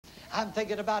I'm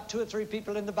thinking about 2 or 3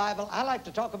 people in the Bible I like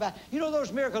to talk about. You know,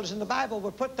 those miracles in the Bible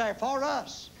were put there for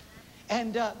us.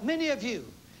 And many of you,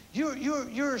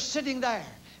 you're sitting there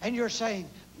and you're saying,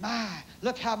 my,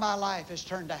 look how my life has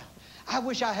turned out. I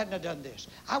wish I hadn't have done this.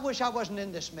 I wish I wasn't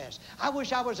in this mess. I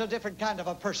wish I was a different kind of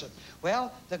a person.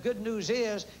 Well, the good news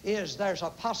is there's a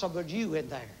possible you in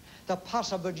there. The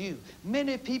possible you.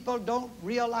 Many people don't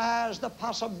realize the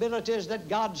possibilities that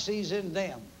God sees in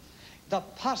them. The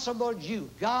possible you.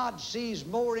 God sees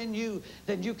more in you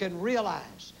than you can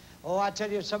realize. Oh, I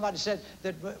tell you, somebody said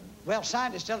that, well,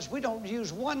 scientists tell us we don't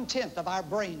use 1/10 of our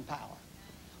brain power.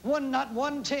 Not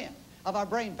 1/10 of our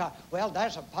brain power. Well,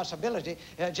 that's a possibility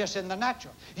just in the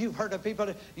natural. You've heard of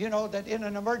people, you know, that in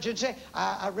an emergency,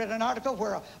 I read an article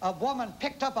where a woman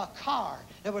picked up a car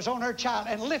that was on her child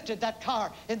and lifted that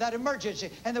car in that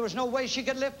emergency, and there was no way she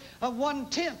could lift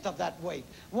 1/10 of that weight,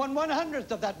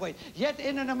 1/100th of that weight. Yet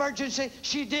in an emergency,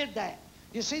 she did that.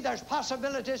 You see, there's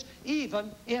possibilities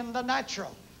even in the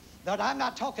natural. But I'm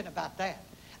not talking about that.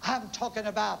 I'm talking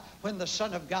about when the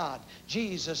Son of God,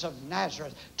 Jesus of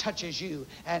Nazareth, touches you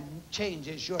and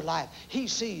changes your life. He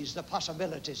sees the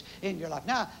possibilities in your life.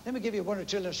 Now, let me give you 1 or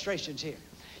 2 illustrations here.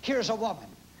 Here's a woman.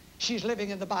 She's living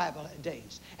in the Bible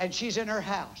days, and she's in her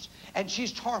house, and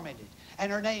she's tormented,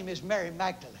 and her name is Mary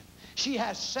Magdalene. She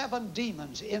has 7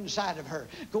 demons inside of her,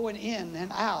 going in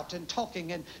and out and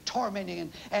talking and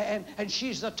tormenting, and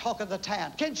she's the talk of the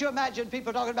town. Can't you imagine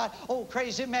people talking about, oh,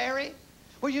 crazy Mary?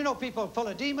 Well, you know, people full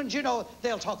of demons, you know,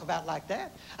 they'll talk about like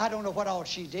that. I don't know what all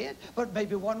she did, but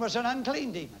maybe one was an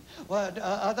unclean demon. Well,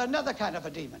 another kind of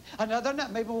a demon.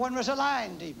 Maybe one was a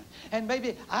lying demon. And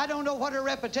maybe, I don't know what her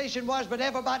reputation was, but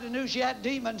everybody knew she had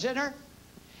demons in her.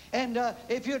 And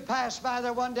if you'd pass by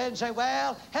there one day and say,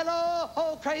 well, hello,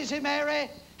 oh, crazy Mary.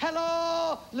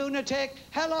 Hello, lunatic.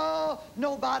 Hello,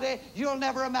 nobody. You'll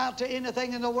never amount to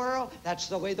anything in the world. That's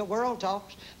the way the world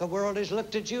talks. The world has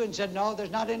looked at you and said, no,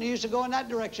 there's not any use to go in that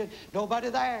direction. Nobody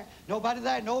there. Nobody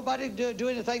there. Nobody do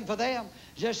anything for them.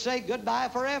 Just say goodbye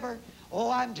forever. Oh,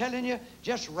 I'm telling you,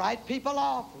 just write people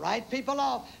off. Write people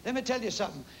off. Let me tell you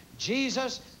something.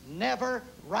 Jesus never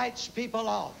writes people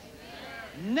off.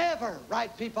 Never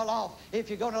write people off if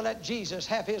you're going to let Jesus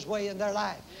have his way in their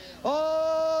life.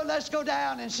 Oh, let's go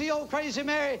down and see old crazy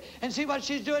Mary and see what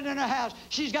she's doing in her house.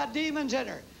 She's got demons in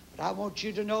her. But I want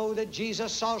you to know that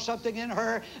Jesus saw something in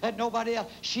her that nobody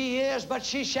else. She is, but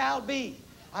she shall be.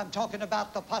 I'm talking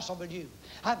about the possible you.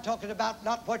 I'm talking about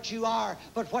not what you are,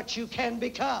 but what you can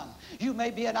become. You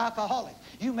may be an alcoholic.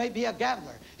 You may be a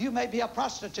gambler. You may be a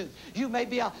prostitute. You may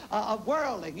be a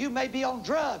worldling. You may be on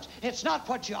drugs. It's not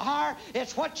what you are.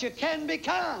 It's what you can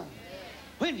become.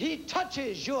 When he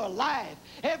touches your life,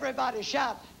 everybody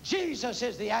shout, Jesus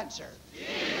is the answer. Jesus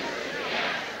is the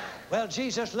answer. Well,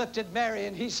 Jesus looked at Mary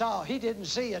and he didn't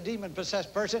see a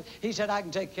demon-possessed person. He said, I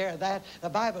can take care of that. The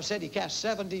Bible said he cast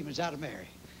 7 demons out of Mary.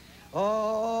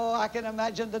 Oh, I can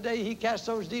imagine the day he cast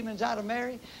those demons out of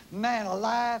Mary. Man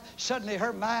alive, suddenly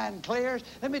her mind clears.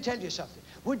 Let me tell you something.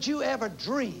 Would you ever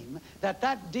dream that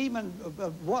that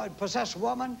demon-possessed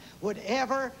woman would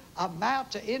ever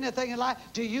amount to anything in life?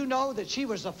 Do you know that she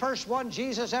was the first one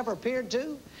Jesus ever appeared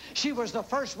to? She was the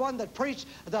first one that preached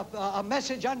a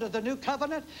message under the new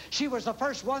covenant. She was the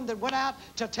first one that went out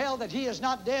to tell that he is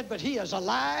not dead, but he is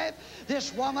alive.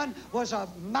 This woman was a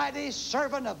mighty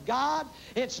servant of God.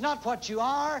 It's not what you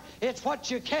are, it's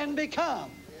what you can become.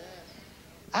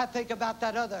 I think about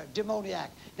that other demoniac.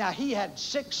 Now, he had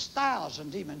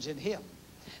 6,000 demons in him.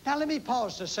 Now, let me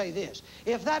pause to say this.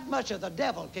 If that much of the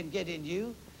devil can get in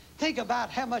you, think about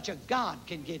how much of God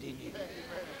can get in you.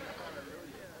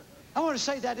 I want to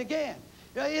say that again.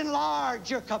 Enlarge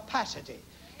your capacity.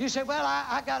 You say, well,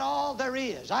 I got all there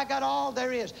is. I got all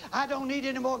there is. I don't need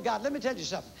any more God. Let me tell you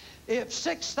something. If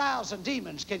 6,000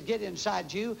 demons can get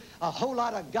inside you, a whole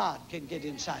lot of God can get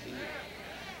inside of you.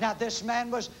 Now, this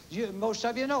man was, most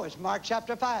of you know, it's Mark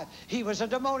chapter 5. He was a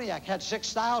demoniac, had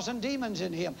 6,000 demons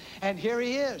in him. And here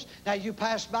he is. Now, you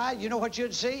pass by, you know what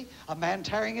you'd see? A man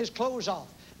tearing his clothes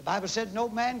off. The Bible said no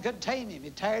man could tame him.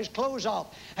 He'd tear his clothes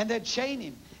off, and they'd chain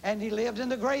him. And he lived in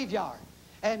the graveyard.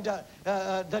 And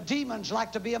the demons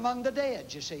like to be among the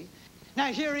dead, you see.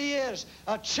 Now, here he is,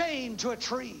 chained to a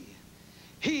tree.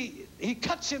 He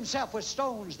cuts himself with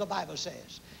stones, the Bible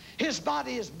says. His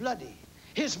body is bloody.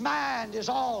 His mind is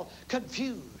all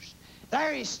confused.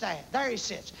 There he stands, there he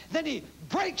sits. Then he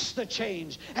breaks the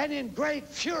chains and in great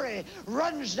fury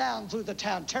runs down through the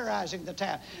town, terrorizing the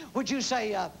town. Would you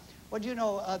say, well, you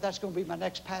know, that's going to be my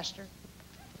next pastor?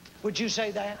 Would you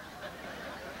say that?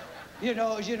 You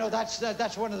know,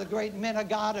 that's one of the great men of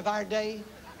God of our day.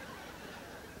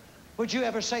 Would you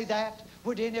ever say that?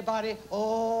 Would anybody?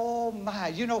 Oh my.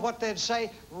 You know what they'd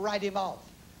say? Write him off.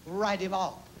 Write him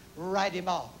off. Write him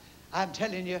off. I'm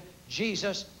telling you,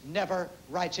 Jesus never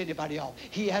writes anybody off.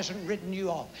 He hasn't written you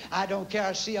off. I don't care.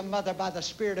 I see a mother by the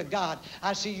Spirit of God.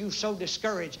 I see you so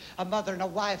discouraged. A mother and a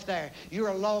wife there. You're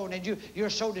alone and you're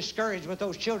so discouraged with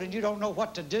those children. You don't know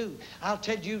what to do. I'll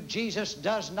tell you, Jesus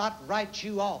does not write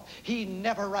you off. He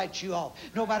never writes you off.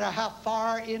 No matter how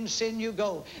far in sin you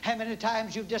go, how many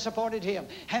times you've disappointed Him,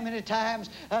 how many times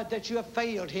that you have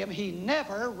failed Him, He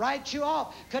never writes you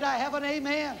off. Could I have an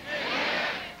amen? Amen.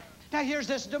 Now here's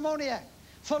this demoniac,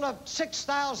 full of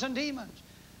 6,000 demons,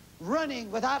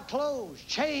 running without clothes,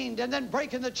 chained and then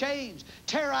breaking the chains,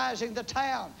 terrorizing the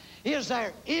town. Is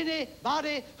there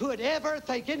anybody who would ever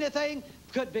think anything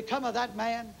could become of that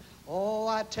man? Oh,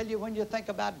 I tell you, when you think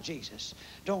about Jesus,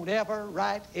 don't ever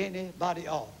write anybody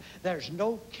off. There's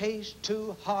no case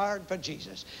too hard for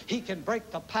Jesus. He can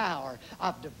break the power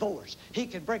of divorce. He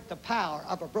can break the power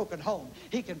of a broken home.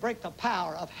 He can break the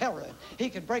power of heroin. He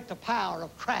can break the power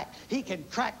of crack. He can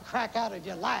crack out of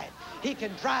your life. He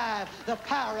can drive the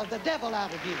power of the devil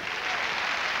out of you.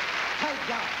 Thank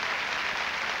God.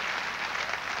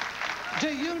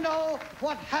 Do you know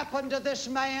what happened to this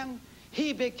man?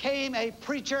 He became a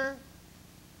preacher,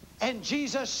 and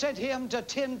Jesus sent him to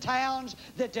 10 towns,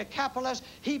 the Decapolis.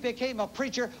 He became a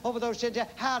preacher over those 10 towns.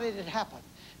 How did it happen?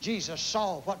 Jesus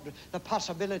saw what the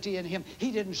possibility in him.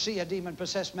 He didn't see a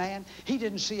demon-possessed man. He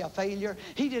didn't see a failure.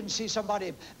 He didn't see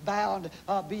somebody bound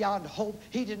beyond hope.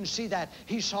 He didn't see that.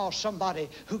 He saw somebody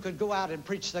who could go out and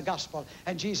preach the gospel.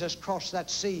 And Jesus crossed that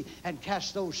sea and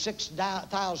cast those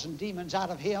 6,000 demons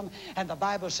out of him. And the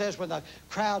Bible says when the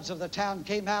crowds of the town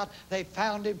came out, they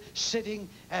found him sitting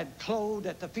and clothed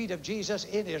at the feet of Jesus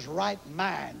in his right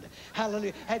mind.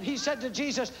 Hallelujah. And he said to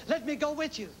Jesus, "Let me go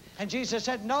with you." And Jesus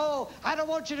said, "No, I don't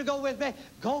want you to go with me.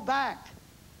 Go back.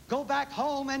 Go back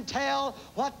home and tell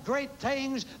what great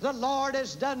things the Lord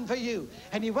has done for you."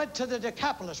 And he went to the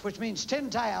Decapolis, which means 10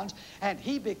 towns, and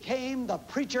he became the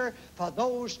preacher for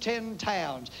those 10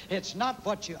 towns. It's not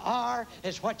what you are,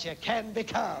 it's what you can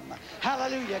become.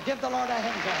 Hallelujah. Give the Lord a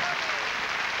hand clap.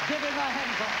 Give him a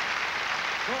hand clap.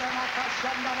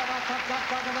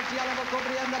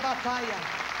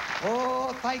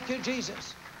 Oh, thank you,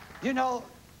 Jesus. You know,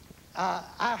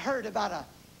 I heard about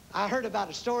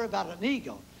a story about an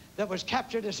eagle that was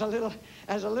captured as a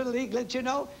little eaglet, you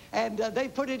know, and they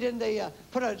put it in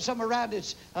put some around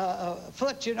its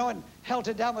foot, you know, and held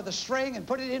it down with a string and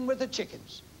put it in with the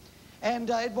chickens, and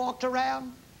it walked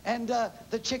around, and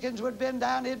the chickens would bend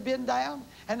down, it'd bend down,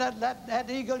 and that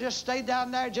eagle just stayed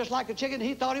down there just like a chicken.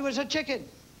 He thought he was a chicken.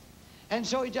 And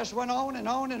so he just went on and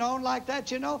on and on like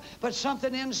that, you know. But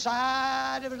something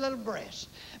inside of his little breast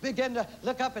began to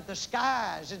look up at the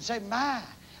skies and say, "My,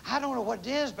 I don't know what it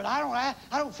is, but I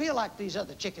don't feel like these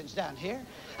other chickens down here.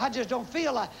 I just don't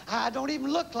feel like, I don't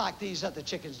even look like these other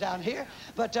chickens down here.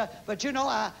 But you know,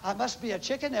 I must be a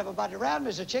chicken. Everybody around me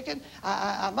is a chicken.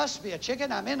 I must be a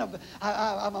chicken.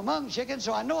 I'm among chickens,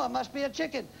 so I know I must be a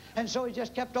chicken." And so he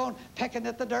just kept on pecking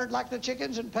at the dirt like the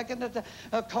chickens and pecking at the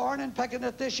corn and pecking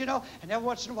at this, you know. And every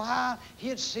once in a while,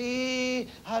 he'd see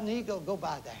an eagle go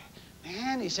by there.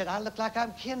 "Man," he said, "I look like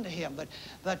I'm kin to him,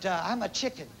 but I'm a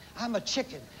chicken. I'm a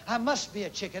chicken. I must be a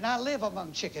chicken. I live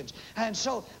among chickens. And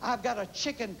so I've got a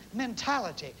chicken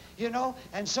mentality, you know."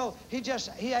 And so he just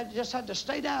had to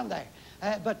stay down there.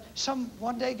 But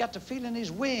one day got to feeling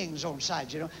his wings on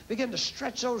sides, you know, began to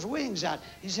stretch those wings out.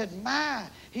 He said, "My,"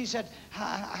 he said,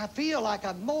 I feel like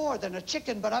I'm more than a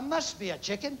chicken, but I must be a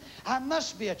chicken. I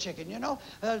must be a chicken, you know,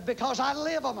 because I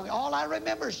live among, all I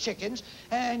remember is chickens,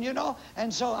 and, you know,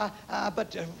 and so,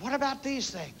 but what about these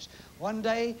things?" One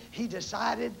day, he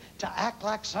decided to act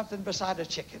like something beside a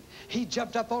chicken. He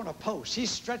jumped up on a post. He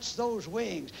stretched those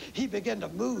wings. He began to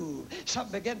move.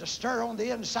 Something began to stir on the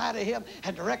inside of him,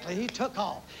 and directly he took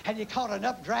off. And he caught an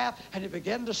updraft, and he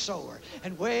began to soar.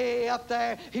 And way up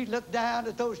there, he looked down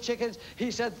at those chickens. He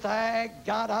said, "Thank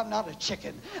God I'm not a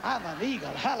chicken. I'm an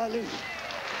eagle." Hallelujah.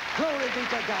 Glory be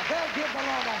to God. Well, give the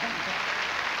Lord a hand clap.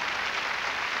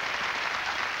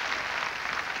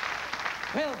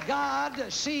 Well, God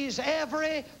sees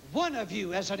every one of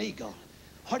you as an eagle.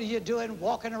 What are you doing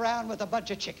walking around with a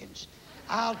bunch of chickens?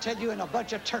 I'll tell you, in a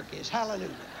bunch of turkeys.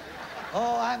 Hallelujah.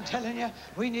 Oh, I'm telling you,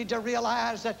 we need to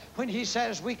realize that when he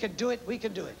says we can do it, we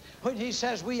can do it. When he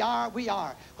says we are, we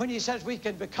are. When he says we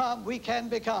can become, we can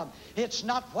become. It's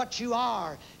not what you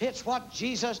are. It's what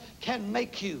Jesus can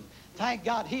make you. Thank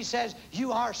God. He says,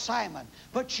 "You are Simon,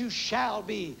 but you shall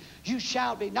be." You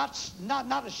shall be not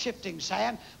a shifting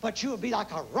sand, but you will be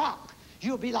like a rock.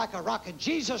 You'll be like a rock. And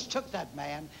Jesus took that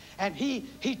man, and he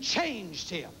changed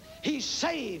him. He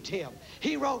saved him.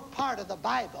 He wrote part of the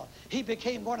Bible. He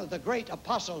became one of the great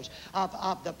apostles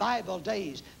of the Bible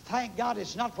days. Thank God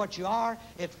it's not what you are,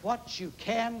 it's what you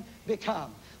can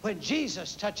become. When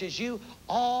Jesus touches you,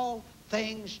 all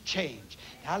things change.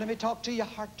 Now let me talk to you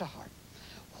heart to heart.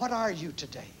 What are you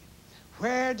today?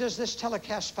 Where does this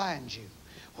telecast find you?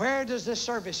 Where does this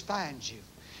service find you?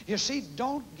 You see,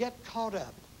 don't get caught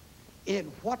up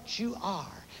in what you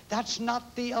are. That's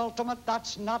not the ultimate.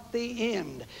 That's not the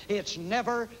end. It's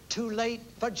never too late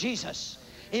for Jesus.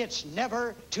 It's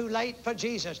never too late for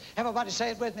Jesus. Everybody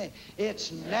say it with me.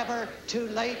 It's never too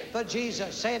late for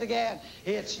Jesus. Say it again.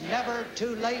 It's never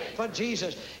too late for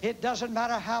Jesus. It doesn't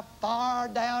matter how far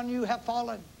down you have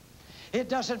fallen. It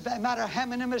doesn't matter how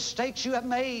many mistakes you have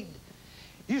made.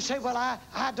 You say, well,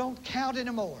 I don't count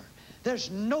anymore.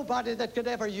 There's nobody that could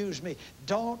ever use me.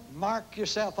 Don't mark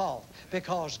yourself off,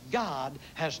 because God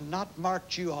has not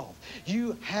marked you off.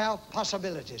 You have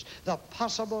possibilities. The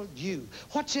possible you.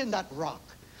 What's in that rock?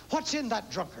 What's in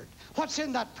that drunkard? What's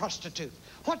in that prostitute?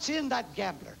 What's in that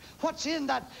gambler? What's in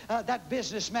that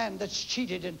businessman that's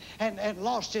cheated and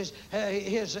lost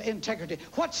his integrity?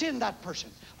 What's in that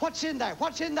person? What's in there?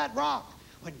 What's in that rock?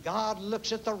 When God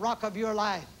looks at the rock of your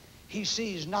life, He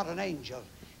sees not an angel.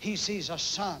 He sees a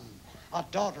son, a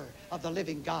daughter of the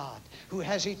living God, who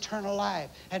has eternal life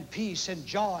and peace and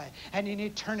joy, and in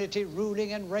eternity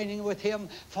ruling and reigning with Him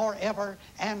forever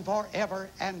and forever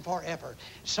and forever.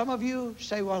 Some of you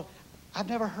say, well, I've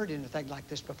never heard anything like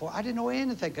this before. I didn't know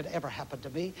anything could ever happen to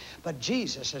me. But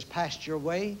Jesus has passed your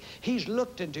way. He's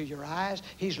looked into your eyes.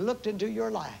 He's looked into your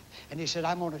life. And He said,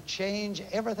 I'm going to change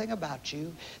everything about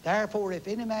you. Therefore, if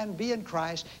any man be in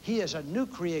Christ, he is a new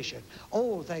creation.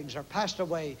 Old things are passed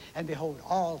away, and behold,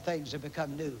 all things have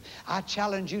become new. I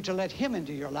challenge you to let Him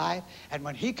into your life. And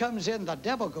when He comes in, the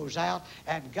devil goes out,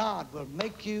 and God will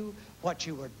make you what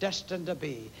you were destined to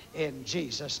be in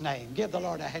Jesus' name. Give the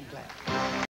Lord a hand clap.